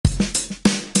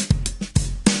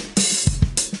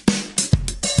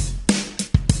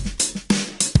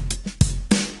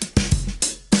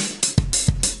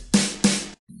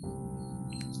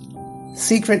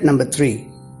Secret number 3.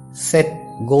 Set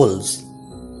goals.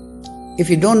 If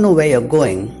you don't know where you're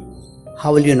going,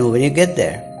 how will you know when you get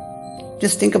there?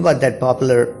 Just think about that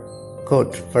popular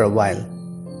quote for a while.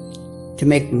 To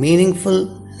make meaningful,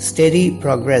 steady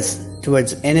progress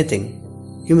towards anything,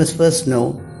 you must first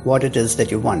know what it is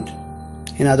that you want.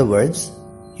 In other words,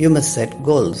 you must set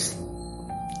goals.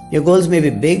 Your goals may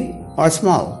be big or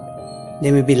small.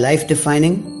 They may be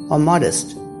life-defining or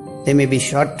modest. They may be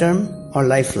short-term or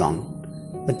lifelong.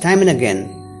 But time and again,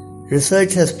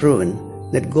 research has proven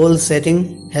that goal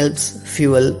setting helps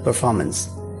fuel performance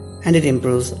and it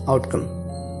improves outcome.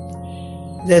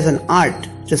 There's an art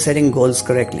to setting goals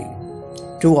correctly.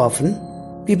 Too often,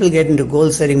 people get into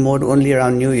goal setting mode only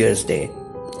around New Year's Day.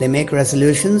 They make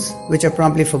resolutions which are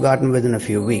promptly forgotten within a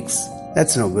few weeks.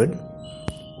 That's no good.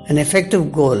 An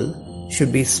effective goal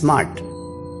should be SMART.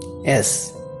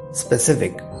 S.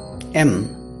 Specific. M.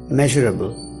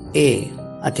 Measurable. A.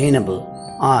 Attainable.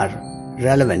 R.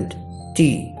 Relevant.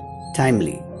 T.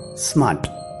 Timely. SMART.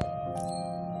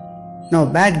 Now,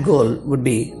 a bad goal would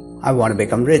be, I want to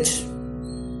become rich.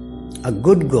 A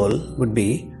good goal would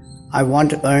be, I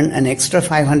want to earn an extra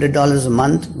 $500 a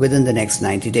month within the next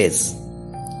 90 days.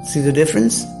 See the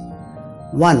difference?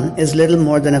 One is little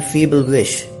more than a feeble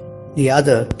wish. The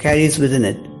other carries within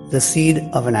it the seed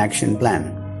of an action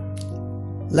plan.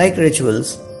 Like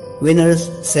rituals, winners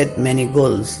set many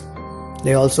goals.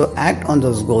 They also act on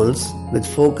those goals with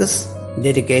focus,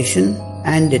 dedication,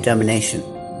 and determination.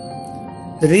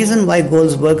 The reason why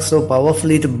goals work so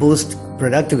powerfully to boost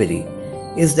productivity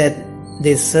is that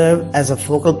they serve as a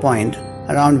focal point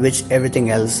around which everything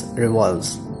else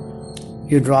revolves.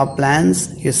 You draw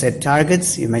plans, you set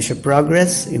targets, you measure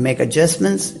progress, you make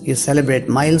adjustments, you celebrate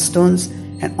milestones,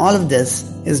 and all of this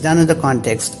is done in the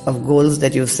context of goals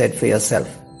that you've set for yourself.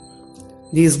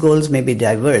 These goals may be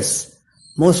diverse.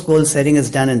 Most goal setting is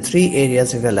done in 3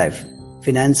 areas of your life: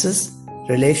 finances,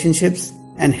 relationships,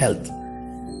 and health.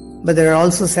 But there are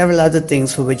also several other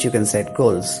things for which you can set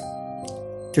goals.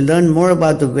 To learn more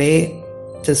about the way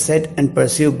to set and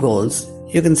pursue goals,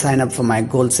 you can sign up for my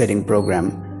goal setting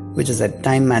program, which is at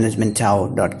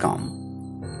timemanagementtao.com.